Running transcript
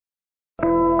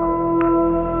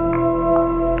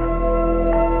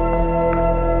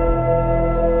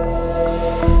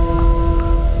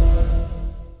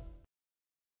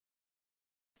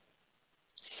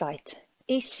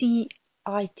Scite.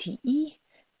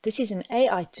 This is an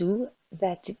AI tool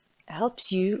that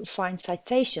helps you find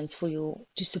citations to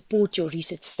support your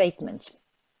research statements.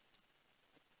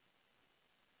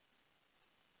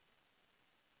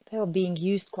 They are being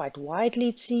used quite widely,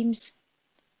 it seems.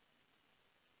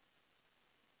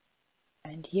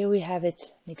 And here we have it,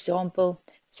 an example.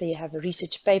 So you have a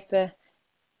research paper.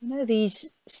 You know,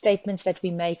 these statements that we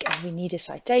make and we need a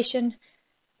citation,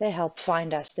 they help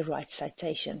find us the right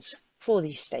citations for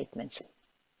these statements.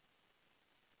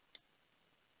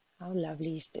 How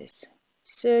lovely is this?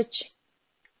 Search.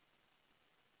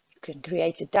 You can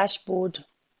create a dashboard,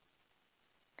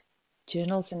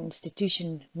 journals and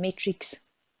institution metrics,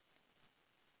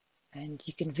 and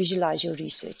you can visualize your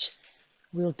research.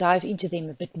 We'll dive into them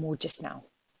a bit more just now.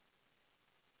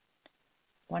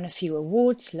 Won a few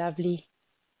awards, lovely.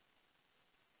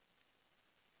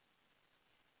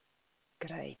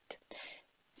 Great.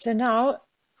 So now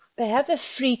they have a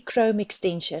free Chrome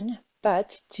extension,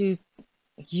 but to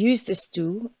use this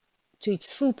tool to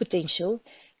its full potential,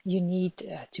 you need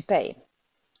to pay.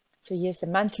 So here's the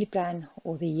monthly plan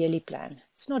or the yearly plan.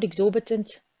 It's not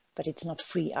exorbitant, but it's not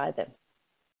free either.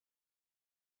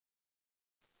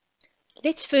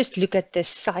 Let's first look at the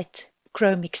Scite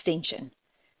Chrome extension.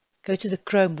 Go to the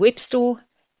Chrome Web Store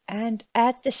and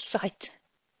add the Scite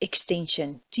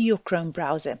extension to your Chrome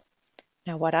browser.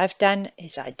 Now what I've done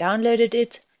is I downloaded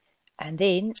it and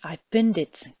then I pinned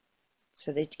it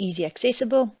so that it's easy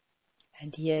accessible.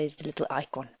 And here is the little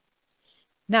icon.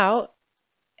 Now,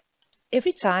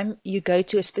 every time you go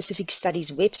to a specific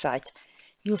study's website,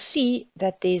 you'll see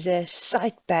that there's a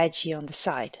Scite badge here on the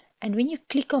side. And when you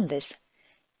click on this,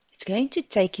 it's going to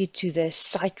take you to the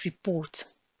Scite report.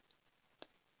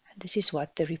 And this is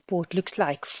what the report looks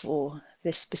like for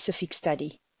this specific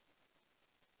study.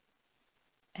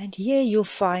 And here you'll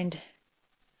find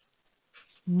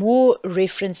more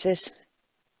references,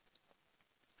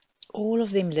 all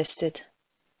of them listed.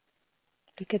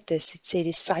 Look at this, it said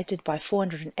it's cited by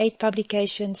 408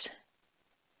 publications.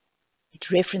 It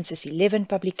references 11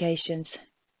 publications.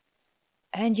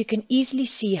 And you can easily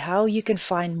see how you can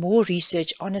find more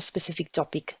research on a specific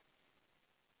topic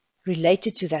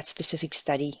related to that specific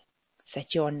study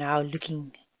that you are now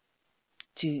looking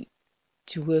to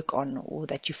work on or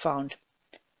that you found.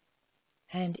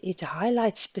 And it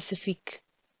highlights specific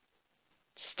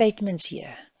statements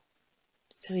here.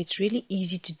 So it's really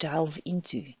easy to delve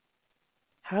into.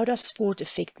 How does sport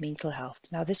affect mental health?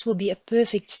 Now this will be a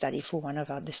perfect study for one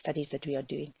of the studies that we are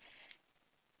doing.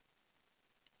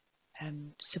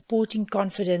 Supporting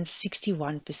confidence,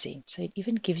 61%. So it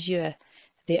even gives you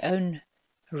their own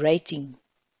rating.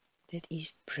 That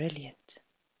is brilliant.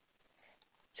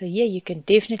 So here you can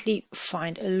definitely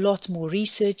find a lot more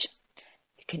research.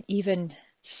 You can even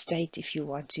state if you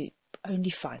want to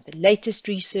only find the latest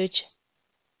research.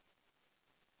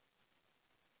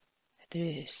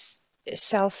 There's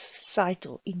self-cite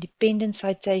or independent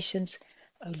citations.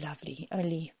 Oh, lovely.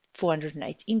 Only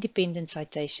 408 independent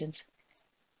citations.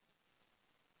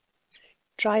 So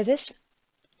try this.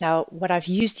 Now, what I've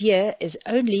used here is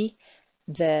only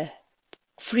the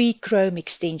free Chrome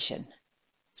extension.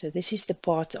 So this is the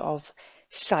part of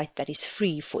Scite that is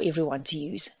free for everyone to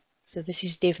use. So this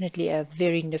is definitely a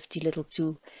very nifty little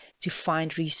tool to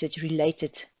find research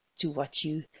related to what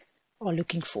you are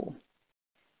looking for.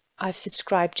 I've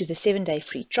subscribed to the 7-day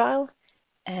free trial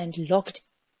and logged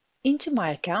into my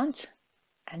account,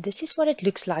 and this is what it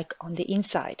looks like on the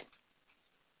inside.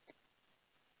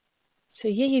 So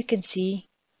here you can see,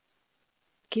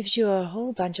 it gives you a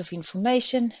whole bunch of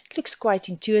information. It looks quite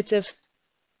intuitive.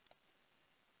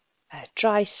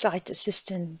 Try Scite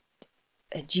Assistant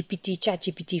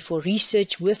ChatGPT for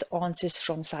research with answers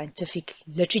from scientific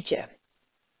literature.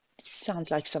 It sounds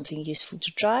like something useful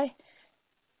to try.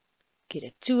 Get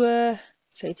a tour.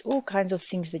 So it's all kinds of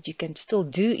things that you can still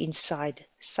do inside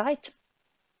Scite.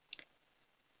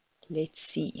 Let's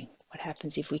see what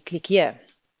happens if we click here.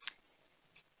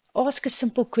 Ask a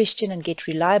simple question and get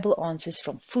reliable answers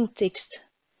from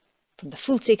the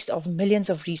full text of millions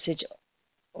of research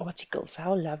articles.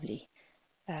 How lovely.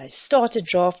 Start a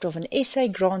draft of an essay,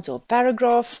 grant, or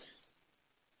paragraph.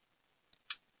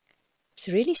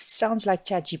 It really sounds like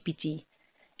ChatGPT.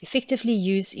 Effectively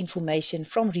use information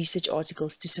from research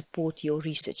articles to support your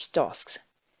research tasks.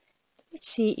 Let's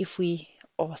see if we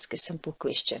ask a simple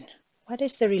question. What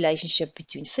is the relationship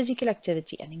between physical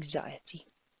activity and anxiety?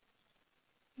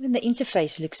 Even the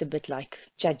interface looks a bit like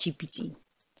ChatGPT.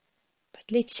 But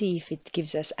let's see if it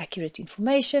gives us accurate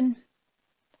information.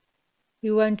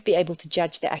 We won't be able to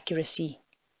judge the accuracy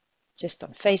just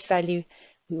on face value.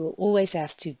 We will always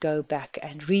have to go back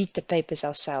and read the papers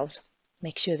ourselves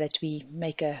make sure that we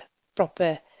make a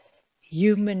proper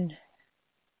human,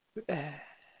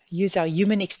 use our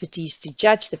human expertise to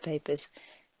judge the papers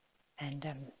and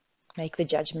make the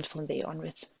judgment from there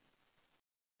onwards.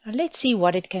 Now let's see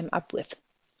what it came up with.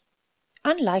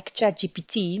 Unlike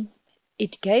ChatGPT,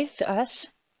 it gave us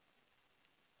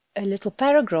a little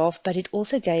paragraph, but it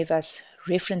also gave us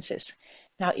references.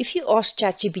 Now, if you ask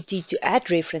ChatGPT to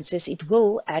add references, it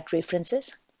will add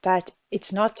references, but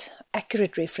it's not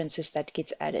accurate references that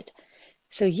gets added.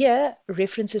 So here,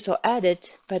 references are added,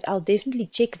 but I'll definitely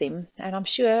check them. And I'm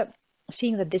sure,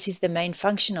 seeing that this is the main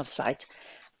function of Scite,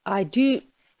 I do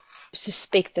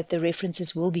suspect that the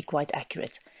references will be quite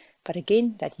accurate. But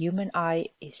again, that human eye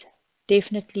is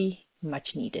definitely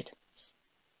much needed.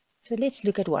 So let's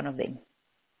look at one of them.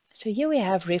 So here we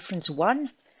have reference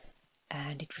 1,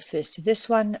 and it refers to this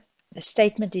one. The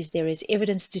statement is there is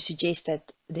evidence to suggest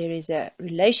that there is a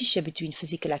relationship between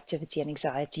physical activity and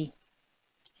anxiety.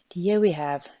 And here we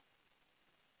have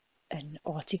an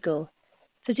article,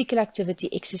 Physical Activity,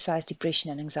 Exercise,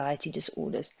 Depression and Anxiety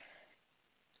Disorders.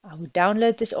 I would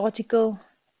download this article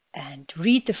and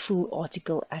read the full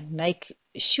article and make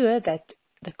sure that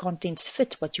the contents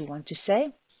fit what you want to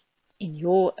say in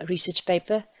your research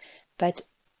paper, but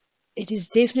it is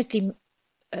definitely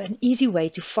an easy way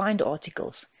to find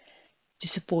articles to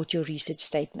support your research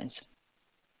statements.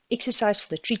 Exercise for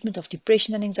the treatment of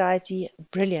depression and anxiety,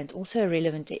 brilliant, also a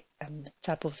relevant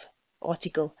type of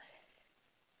article.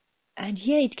 And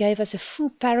here it gave us a full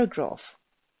paragraph,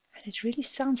 and it really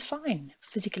sounds fine.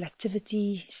 Physical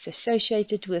activity is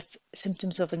associated with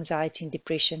symptoms of anxiety and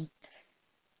depression.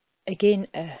 Again,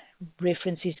 a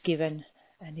reference is given,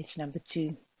 and it's number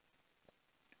 2.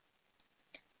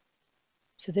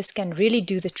 So this can really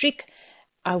do the trick.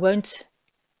 I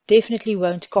definitely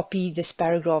won't copy this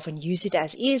paragraph and use it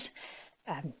as is.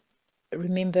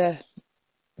 Remember,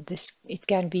 it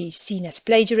can be seen as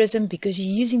plagiarism because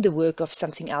you're using the work of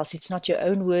something else. It's not your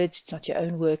own words, it's not your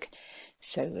own work.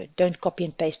 So don't copy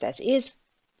and paste as is.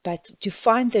 But to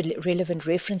find the relevant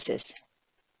references,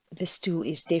 this tool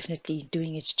is definitely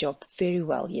doing its job very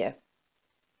well here.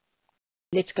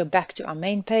 Let's go back to our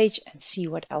main page and see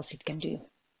what else it can do.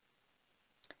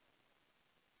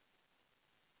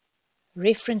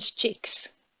 Reference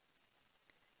checks.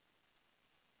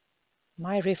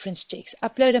 My reference checks.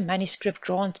 Upload a manuscript,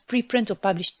 grant, preprint or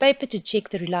published paper to check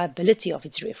the reliability of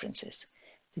its references.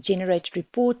 The generated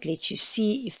report lets you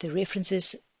see if the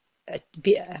references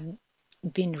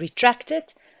been retracted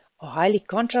or highly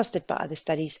contrasted by other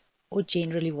studies or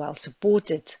generally well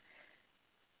supported.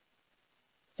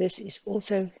 This is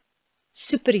also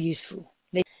super useful.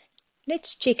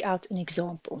 Let's check out an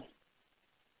example.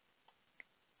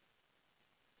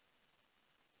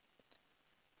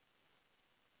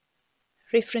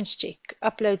 Reference check.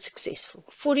 Upload successful.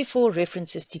 44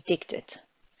 references detected.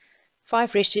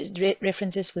 5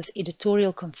 references with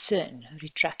editorial concern.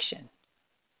 Retraction.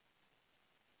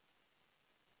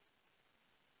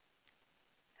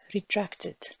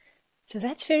 Retracted. So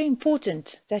that's very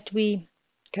important that we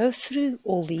go through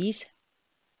all these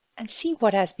and see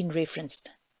what has been referenced.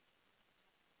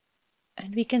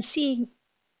 And we can see,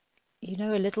 a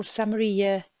little summary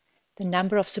here, the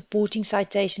number of supporting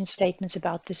citation statements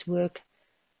about this work.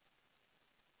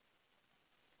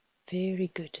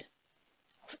 Very good.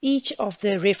 Of each of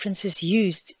the references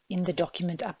used in the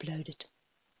document uploaded.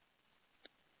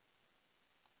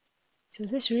 So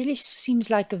this really seems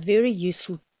like a very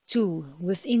useful tool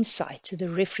within Scite, the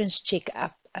reference check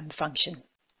up function.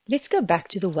 Let's go back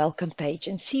to the welcome page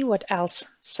and see what else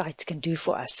Scite can do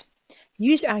for us.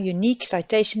 Use our unique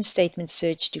citation statement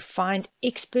search to find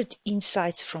expert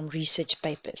insights from research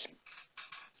papers.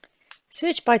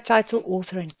 Search by title,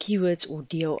 author and keywords or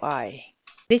DOI.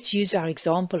 Let's use our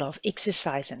example of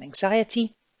exercise and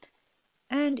anxiety,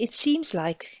 and it seems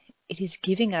like it is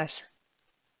giving us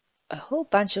a whole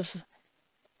bunch of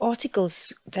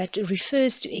articles that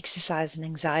refers to exercise and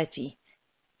anxiety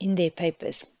in their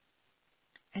papers.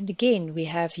 And again, we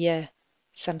have here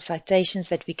some citations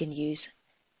that we can use,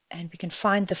 and we can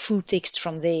find the full text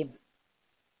from there.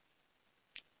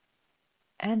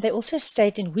 And they also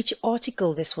state in which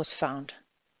article this was found.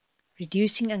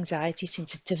 Reducing anxiety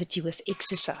sensitivity with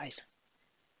exercise.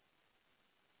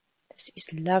 This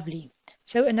is lovely.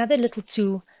 So another little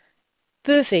tool,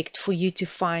 perfect for you to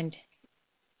find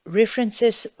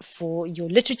references for your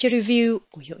literature review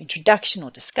or your introduction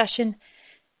or discussion,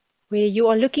 where you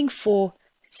are looking for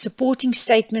supporting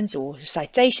statements or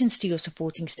citations to your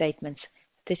supporting statements.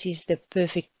 This is the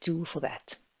perfect tool for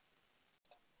that.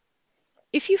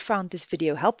 If you found this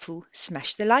video helpful,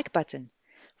 smash the like button.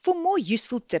 For more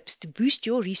useful tips to boost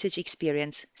your research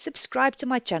experience, subscribe to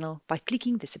my channel by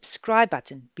clicking the subscribe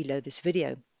button below this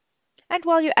video. And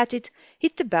while you're at it,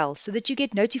 hit the bell so that you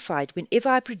get notified whenever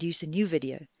I produce a new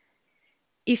video.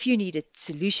 If you need a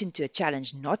solution to a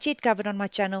challenge not yet covered on my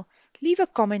channel, leave a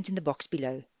comment in the box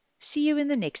below. See you in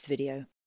the next video.